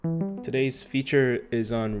Today's feature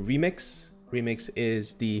is on Remix. Remix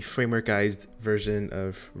is the frameworkized version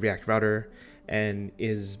of React Router and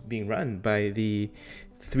is being run by the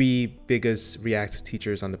three biggest React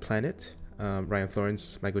teachers on the planet, Ryan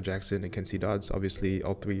Florence, Michael Jackson, and Kenzie Dodds. Obviously,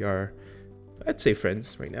 all three are, I'd say,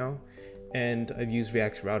 friends right now. And I've used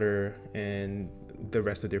React Router and the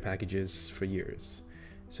rest of their packages for years.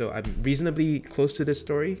 So I'm reasonably close to this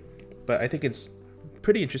story, but I think it's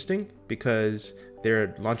pretty interesting because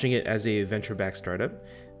they're launching it as a venture-backed startup.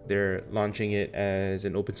 They're launching it as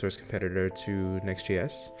an open source competitor to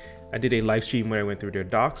Next.js. I did a live stream where I went through their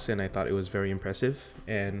docs and I thought it was very impressive.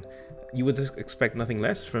 And you would expect nothing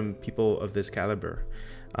less from people of this caliber.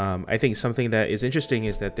 I think something that is interesting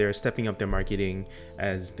is that they're stepping up their marketing,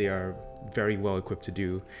 as they are very well equipped to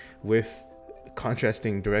do, with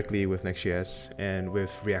contrasting directly with Next.js and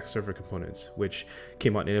with React Server components, which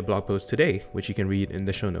came out in a blog post today, which you can read in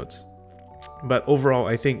the show notes. But overall,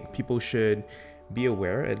 I think people should be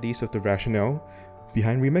aware, at least, of the rationale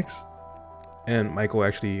behind Remix. And Michael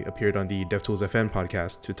actually appeared on the DevTools FM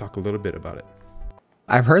podcast to talk a little bit about it.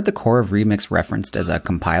 I've heard the core of Remix referenced as a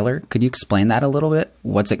compiler. Could you explain that a little bit?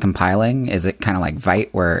 What's it compiling? Is it kind of like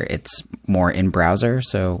Vite where it's more in browser?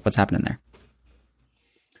 So what's happening there?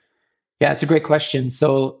 Yeah, it's a great question.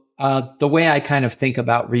 So the way I kind of think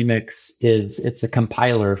about Remix is it's a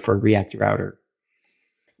compiler for React Router.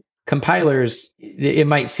 Compilers, it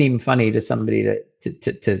might seem funny to somebody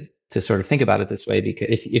to sort of think about it this way, because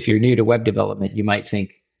if you're new to web development, you might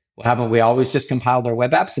think, well, haven't we always just compiled our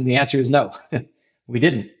web apps? And the answer is no, we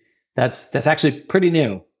didn't. That's actually pretty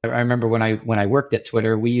new. I remember when I worked at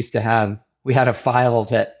Twitter, we had a file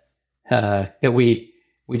that we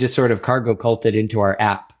just sort of cargo culted into our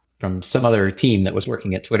app from some other team that was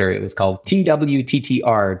working at Twitter. It was called twttr.js.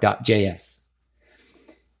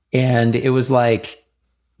 And it was like,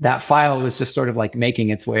 that file was just sort of like making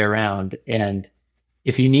its way around. And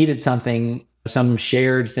if you needed something, some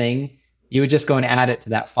shared thing, you would just go and add it to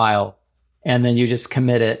that file. And then you just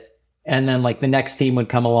commit it. And then like the next team would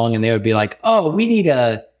come along and they would be like, oh, we need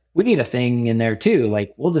a thing in there too.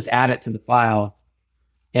 Like, we'll just add it to the file.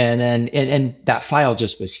 And then, and that file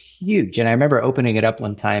just was huge. And I remember opening it up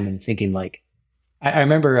one time and thinking like, I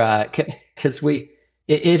remember, cause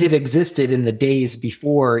it had existed in the days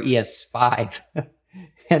before ES5.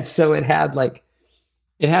 And so it had like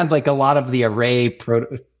a lot of the array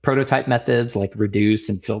prototype methods like reduce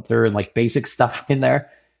and filter and like basic stuff in there,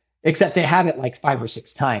 except it had it like 5 or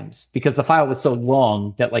 6 times because the file was so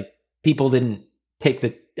long that like people didn't take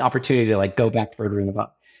the opportunity to like go back further in the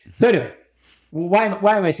file. So anyway,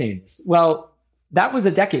 why am I saying this? Well, that was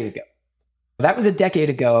a decade ago. That was a decade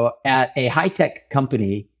ago at a high-tech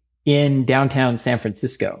company in downtown San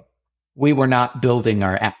Francisco. We were not building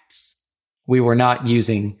our apps. We were not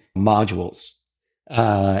using modules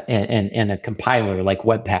and a compiler like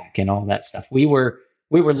Webpack and all that stuff. We were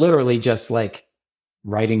literally just like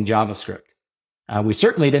writing JavaScript. We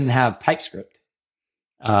certainly didn't have TypeScript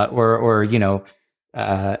or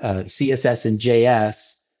CSS and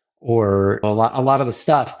JS or a lot of the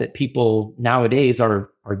stuff that people nowadays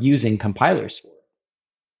are using compilers for.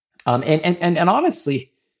 And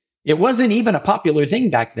honestly, it wasn't even a popular thing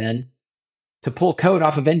back then to pull code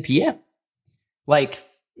off of NPM. Like,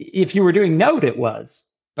 if you were doing Node, it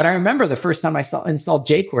was. But I remember the first time I installed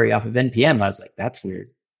jQuery off of NPM, I was like, that's weird.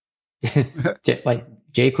 Like,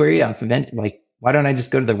 jQuery off of NPM, like, why don't I just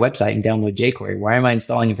go to their website and download jQuery? Why am I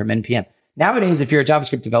installing it from NPM? Nowadays, if you're a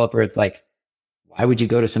JavaScript developer, it's like, why would you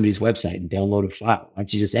go to somebody's website and download a file? Why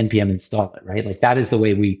don't you just NPM install it, right? Like, that is the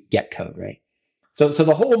way we get code, right? So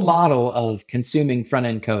the whole model of consuming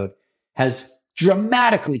front-end code has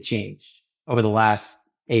dramatically changed over the last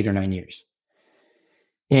 8 or 9 years.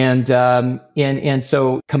 And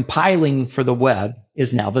so compiling for the web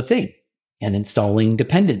is now the thing, and installing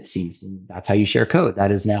dependencies. And that's how you share code.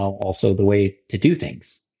 That is now also the way to do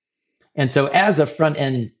things. And so as a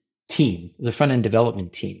front-end team, as a front-end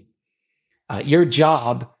development team, your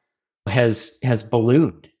job has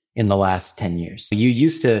ballooned in the last 10 years. So you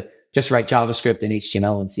used to just write JavaScript and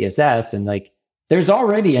HTML and CSS, and like, there's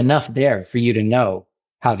already enough there for you to know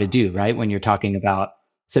how to do, right? When you're talking about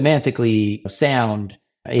semantically sound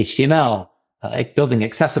HTML, like building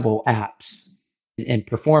accessible apps and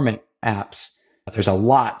performant apps. There's a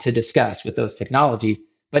lot to discuss with those technologies.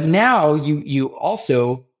 But now you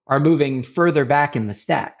also are moving further back in the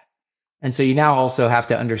stack. And so you now also have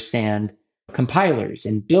to understand compilers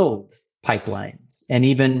and build pipelines and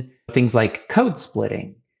even things like code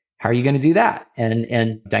splitting. How are you going to do that?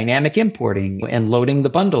 And dynamic importing and loading the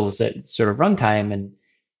bundles at sort of runtime.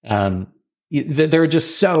 And there are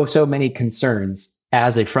just so many concerns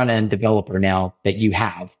as a front-end developer now that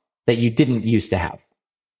that you didn't used to have.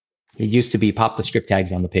 It used to be pop the script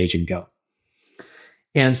tags on the page and go.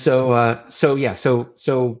 And so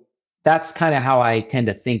that's kind of how I tend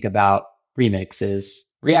to think about Remix. Is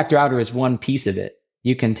React Router is one piece of it.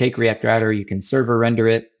 You can take React Router, you can server render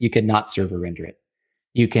it, you could not server render it.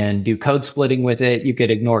 You can do code splitting with it, you could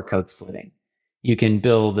ignore code splitting. You can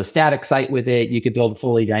build a static site with it, you could build a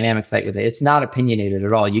fully dynamic site with it. It's not opinionated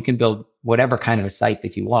at all. You can build whatever kind of a site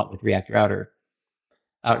that you want with React Router.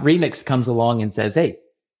 Remix comes along and says, hey,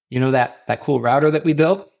 you know that cool router that we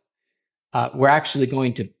built? We're actually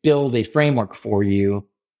going to build a framework for you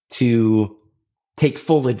to take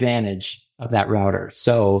full advantage of that router.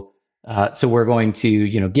 So we're going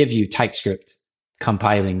to, give you TypeScript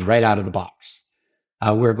compiling right out of the box.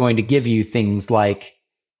 We're going to give you things like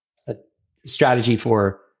a strategy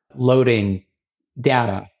for loading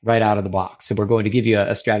data right out of the box. So we're going to give you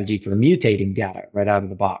a strategy for mutating data right out of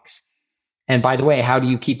the box. And by the way, how do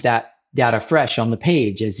you keep that data fresh on the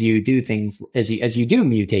page as you do things, as you do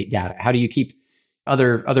mutate data? How do you keep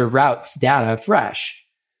other routes data fresh?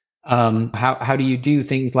 How do you do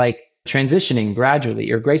things like transitioning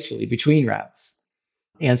gradually or gracefully between routes?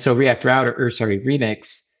 And so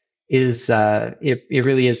Remix is it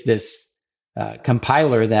really is this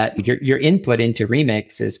compiler that your input into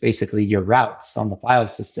Remix is basically your routes on the file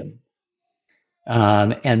system,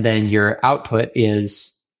 and then your output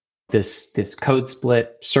is this code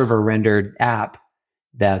split server rendered app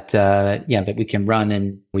that we can run,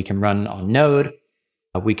 and we can run on Node.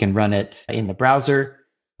 We can run it in the browser.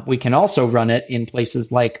 We can also run it in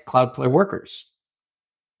places like Cloudflare Workers.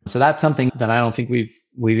 So that's something that I don't think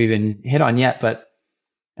we've even hit on yet. But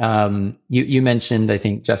you mentioned, I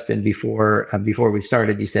think, Justin, before we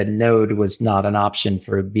started, you said Node was not an option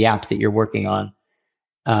for the app that you're working on,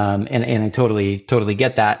 and I totally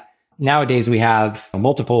get that. Nowadays we have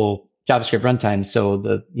multiple JavaScript runtimes. So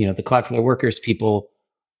the Cloudflare Workers people,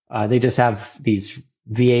 they just have these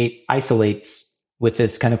V8 isolates with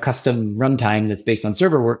this kind of custom runtime that's based on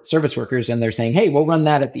service workers, and they're saying, hey, we'll run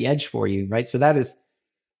that at the edge for you, right? So that is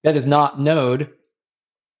not Node.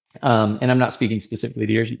 And I'm not speaking specifically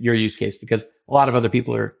to your use case, because a lot of other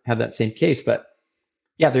people have that same case. But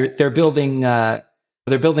yeah, they're building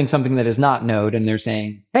something that is not Node, and they're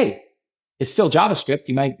saying, hey, it's still JavaScript.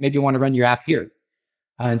 You might maybe want to run your app here.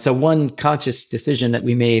 And so one conscious decision that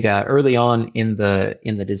we made early on in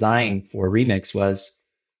the design for Remix was,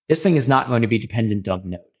 this thing is not going to be dependent on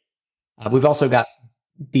Node. We've also got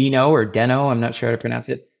Deno, I'm not sure how to pronounce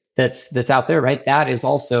it, that's out there, right? That is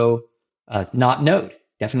also not Node,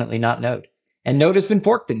 definitely not Node. And Node has been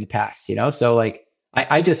forked in the past, So like,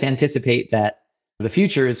 I just anticipate that the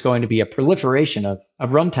future is going to be a proliferation of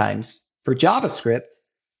runtimes for JavaScript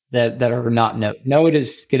that are not Node. Node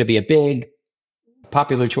is going to be a big,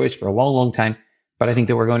 popular choice for a long, long time, but I think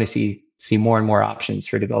that we're going to see more and more options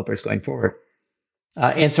for developers going forward.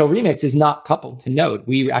 And so Remix is not coupled to Node.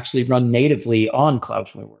 We actually run natively on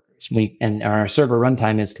Cloudflare Workers, and our server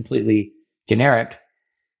runtime is completely generic.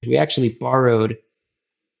 We actually borrowed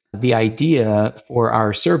the idea for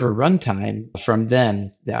our server runtime from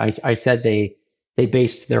them. I said they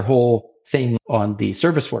based their whole thing on the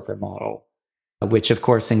service worker model, which of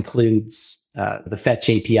course includes the fetch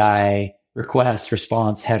API, request,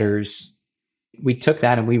 response, headers. We took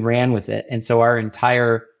that and we ran with it. And so our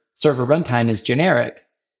entire server runtime is generic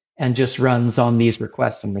and just runs on these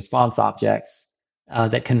requests and response objects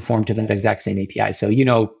that conform to that exact same API. So,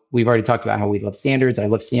 we've already talked about how we love standards. I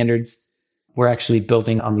love standards. We're actually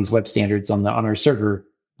building on these web standards on our server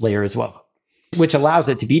layer as well, which allows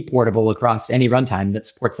it to be portable across any runtime that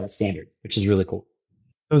supports that standard, which is really cool.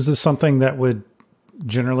 Is this something that would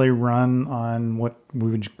generally run on what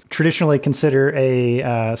we would traditionally consider a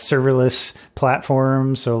serverless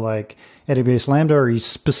platform? So like AWS Lambda, or are you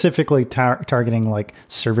specifically targeting like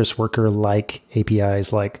service worker like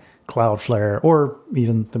APIs like Cloudflare, or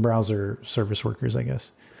even the browser service workers, I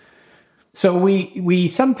guess? So we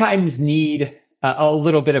sometimes need a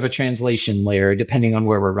little bit of a translation layer depending on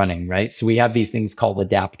where we're running, right? So we have these things called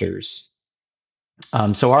adapters.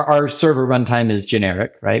 So our server runtime is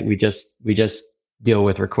generic, right? We just deal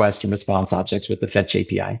with request and response objects with the fetch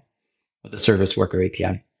API, with the service worker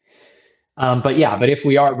API. But if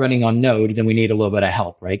we are running on Node, then we need a little bit of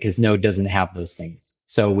help, right? Because Node doesn't have those things.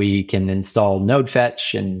 So we can install Node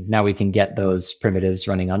Fetch, and now we can get those primitives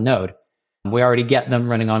running on Node. We already get them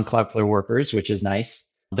running on Cloudflare Workers, which is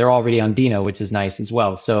nice. They're already on Deno, which is nice as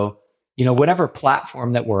well. So, whatever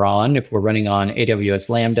platform that we're on, if we're running on AWS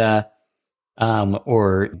Lambda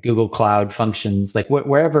or Google Cloud Functions, like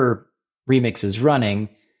wherever Remix is running,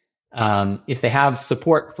 if they have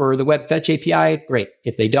support for the Web Fetch API, great.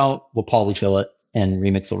 If they don't, we'll polyfill it and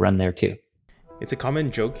Remix will run there too. It's a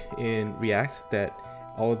common joke in React that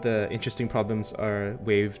all the interesting problems are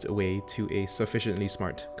waved away to a sufficiently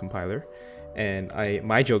smart compiler. And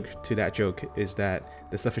my joke to that joke is that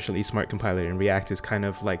the sufficiently smart compiler in React is kind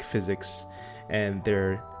of like physics, and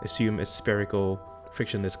they're assume a spherical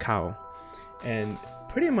frictionless cow. And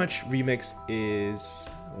pretty much Remix is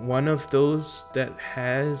one of those that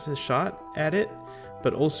has a shot at it,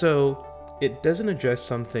 but also it doesn't address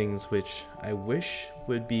some things which I wish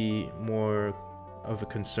would be more of a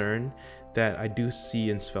concern that I do see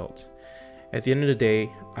in Svelte. At the end of the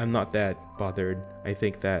day, I'm not that bothered. I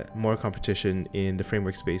think that more competition in the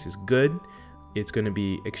framework space is good. It's going to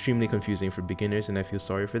be extremely confusing for beginners, and I feel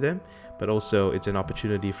sorry for them, but also it's an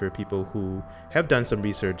opportunity for people who have done some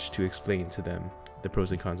research to explain to them the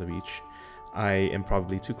pros and cons of each. I am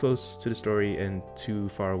probably too close to the story and too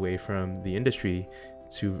far away from the industry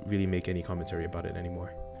to really make any commentary about it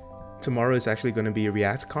anymore. Tomorrow is actually going to be a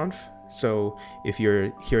ReactConf, so if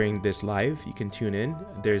you're hearing this live, you can tune in.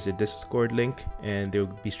 There's a Discord link, and they'll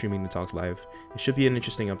be streaming the talks live. It should be an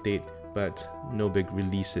interesting update, but no big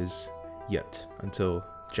releases yet until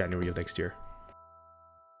January of next year.